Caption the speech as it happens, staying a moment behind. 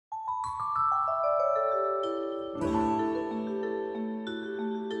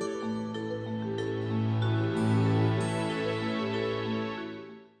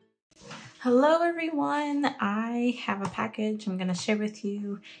Hello everyone, I have a package I'm going to share with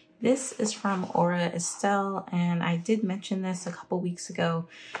you. This is from Aura Estelle, and I did mention this a couple weeks ago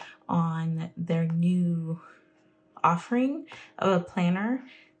on their new offering of a planner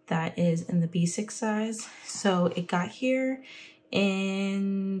that is in the B6 size. So it got here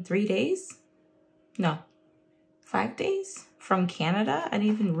in 3 days? No, 5 days from Canada. I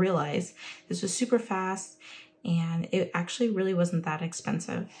didn't even realize. This was super fast and it actually really wasn't that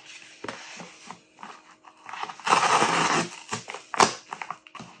expensive.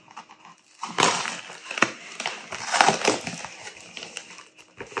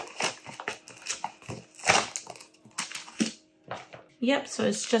 Yep, so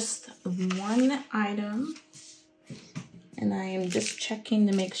it's just one item, and I am just checking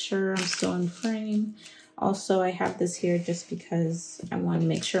to make sure I'm still in frame. Also, I have this here just because I want to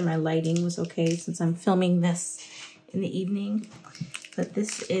make sure my lighting was okay since I'm filming this in the evening. But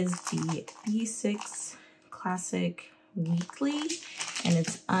this is the B6 Classic Weekly, and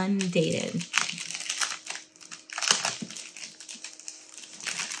it's undated.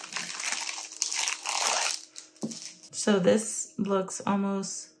 So this looks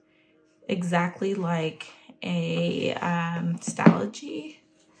almost exactly like a Stalogy.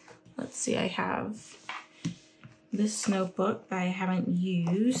 Let's see, I have this notebook that I haven't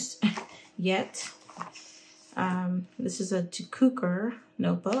used yet. This is a Tukuker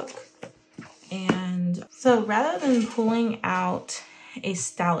notebook. And so rather than pulling out a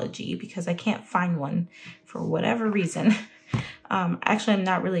Stalogy, because I can't find one for whatever reason, actually I'm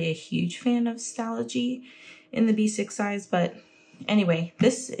not really a huge fan of Stalogy in the B6 size, but anyway,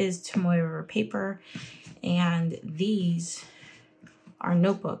 this is Tomoe River paper, and these are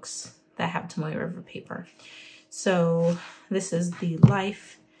notebooks that have Tomoe River paper. So this is the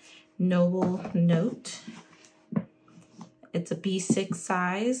Life Noble Note. It's a B6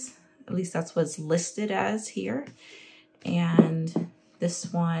 size, at least that's what's listed as here, and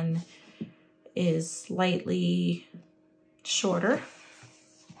this one is slightly shorter,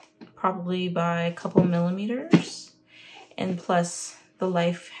 probably by a couple millimeters, and plus the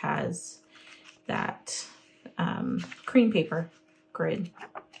Life has that cream paper grid.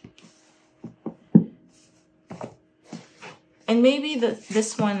 And maybe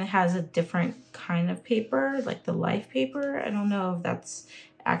this one has a different kind of paper, like the Life paper. I don't know if that's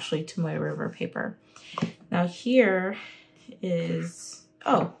actually Tomoe River paper. Now here is,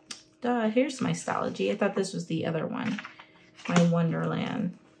 oh, duh, here's my Stalogy. I thought this was the other one, my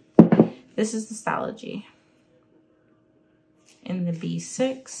Wonderland. This is the Stalogy in the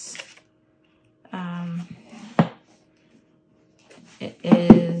B6. It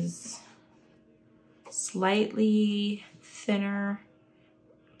is slightly thinner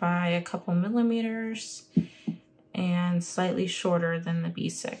by a couple millimeters and slightly shorter than the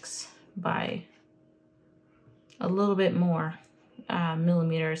B6 by a little bit more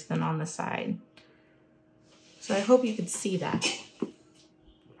millimeters than on the side. So I hope you could see that.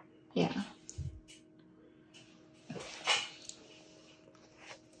 Yeah.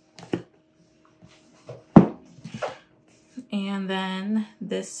 And then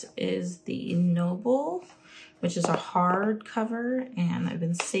this is the Noble, which is a hardcover, and I've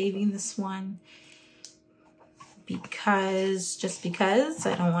been saving this one just because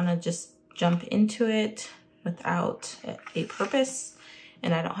I don't want to just jump into it without a purpose,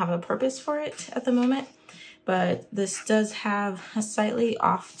 and I don't have a purpose for it at the moment. But this does have a slightly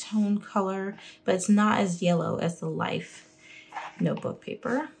off-tone color, but it's not as yellow as the Life notebook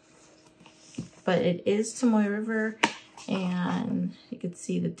paper. But it is Tomoe River, and you can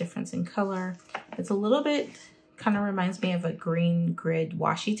see the difference in color. It's a little bit, kind of reminds me of a green grid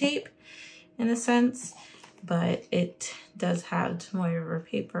washi tape in a sense, but it does have Tomoe River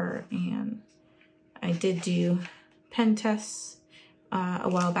paper, and I did do pen tests a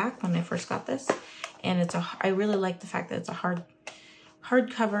while back when I first got this. And I really like the fact that it's a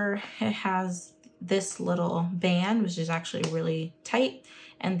hardcover. It has this little band, which is actually really tight,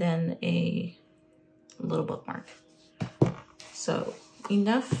 and then a little bookmark. So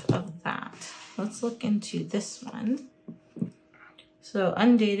enough of that. Let's look into this one. So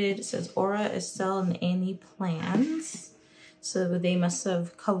Undated, it says Aura, Estelle, and Annie plans. So they must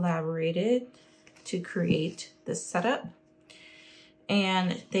have collaborated to create this setup.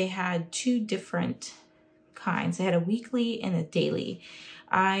 And they had two different kinds. They had a weekly and a daily.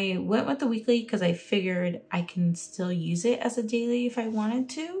 I went with the weekly because I figured I can still use it as a daily if I wanted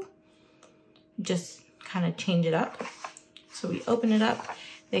to. Just kind of change it up. So we open it up.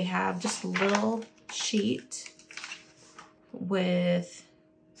 They have just a little sheet with,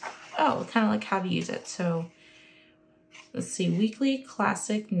 oh, kind of like how to use it. So let's see, weekly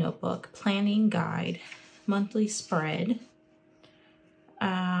classic notebook, planning guide, monthly spread.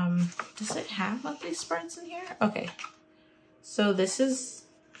 Does it have monthly spreads in here? Okay, so this is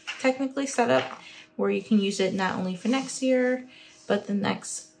technically set up where you can use it not only for next year, but the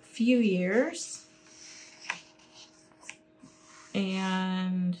next few years.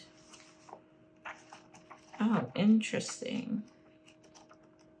 And, oh, interesting.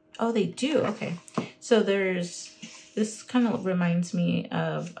 Oh, they do, okay. So there's, this kind of reminds me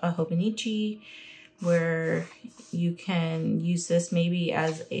of a Hobonichi, where you can use this maybe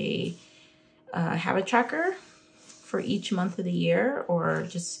as a habit tracker for each month of the year, or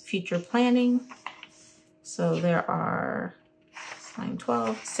just future planning. So there are 9,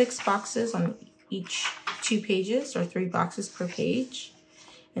 12, 6 boxes on each 2 pages, or 3 boxes per page.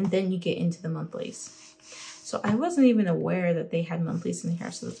 And then you get into the monthlies. So I wasn't even aware that they had monthlies in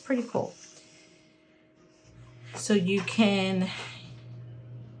here, so that's pretty cool. So you can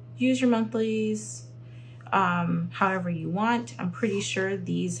use your monthlies however you want. I'm pretty sure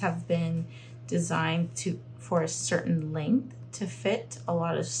these have been designed for a certain length to fit a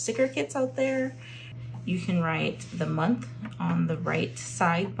lot of sticker kits out there. You can write the month on the right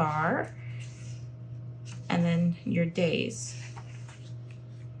sidebar, and then your days.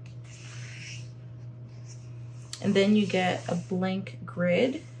 And then you get a blank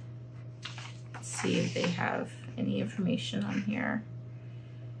grid. Let's see if they have any information on here.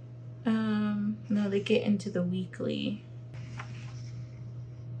 No, they get into the weekly.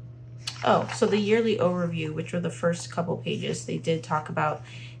 Oh, so the yearly overview, which were the first couple pages, they did talk about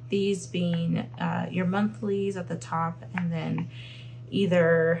these being your monthlies at the top, and then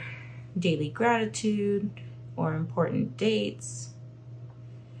either daily gratitude or important dates,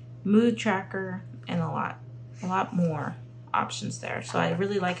 mood tracker, and a lot more options there. So I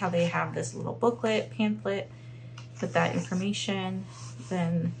really like how they have this little booklet, pamphlet with that information,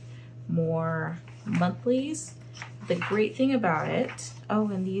 then more monthlies. The great thing about it, oh,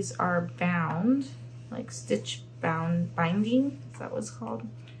 and these are bound, like stitch bound binding, is that what it's called?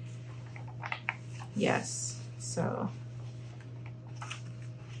 Yes, so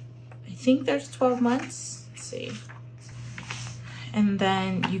I think there's 12 months, let's see. And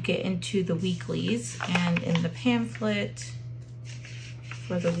then you get into the weeklies, and in the pamphlet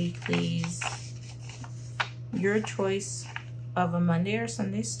for the weeklies, your choice of a Monday or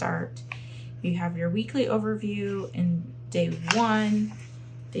Sunday start. You have your weekly overview in day 1,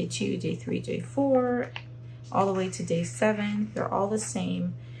 day 2, day 3, day 4, all the way to day 7. They're all the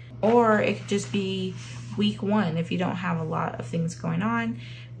same. Or it could just be week 1 if you don't have a lot of things going on.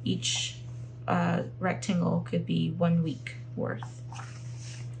 Each rectangle could be 1 week worth.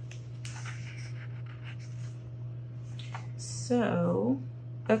 So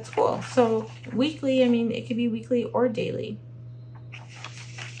that's cool. So weekly, I mean, it could be weekly or daily.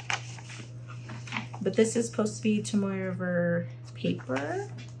 But this is supposed to be Tomoe River paper.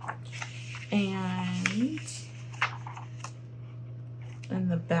 And in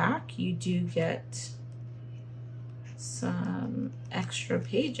the back, you do get some extra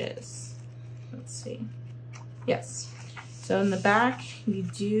pages. Let's see. Yes. So in the back, you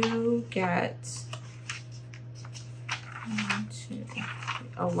do get 1, 2, 3,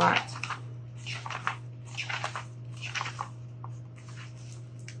 a lot.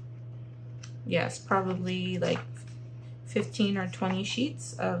 Yes, probably like 15 or 20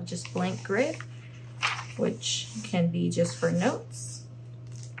 sheets of just blank grid, which can be just for notes,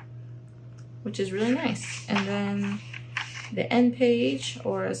 which is really nice. And then the end page,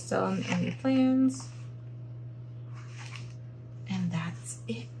 or sell on any plans. And that's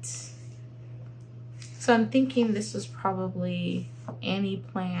it. So I'm thinking this was probably Annie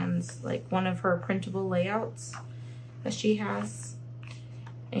Plans, like one of her printable layouts that she has.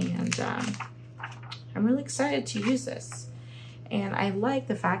 And I'm really excited to use this. And I like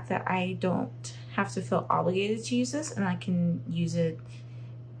the fact that I don't have to feel obligated to use this, and I can use it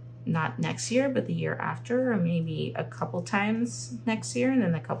not next year, but the year after, or maybe a couple times next year and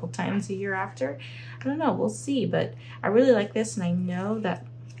then a couple times a year after. I don't know, we'll see, but I really like this, and I know that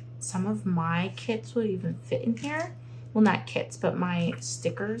some of my kits will even fit in here. Well, not kits, but my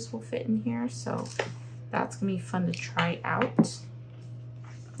stickers will fit in here, so that's gonna be fun to try out.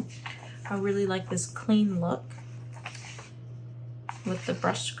 I really like this clean look with the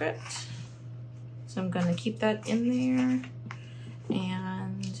brush script. So I'm gonna keep that in there.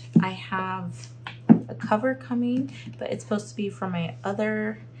 And I have a cover coming, but it's supposed to be for my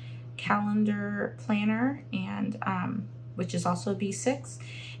other calendar planner, and which is also a B6.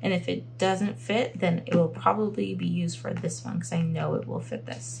 And if it doesn't fit, then it will probably be used for this one, because I know it will fit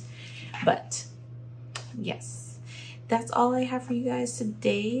this. But yes, that's all I have for you guys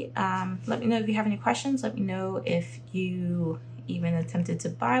today. Let me know if you have any questions. Let me know if you even attempted to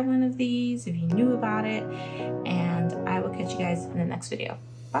buy one of these, if you knew about it, and I will catch you guys in the next video.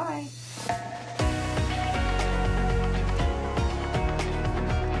 Bye.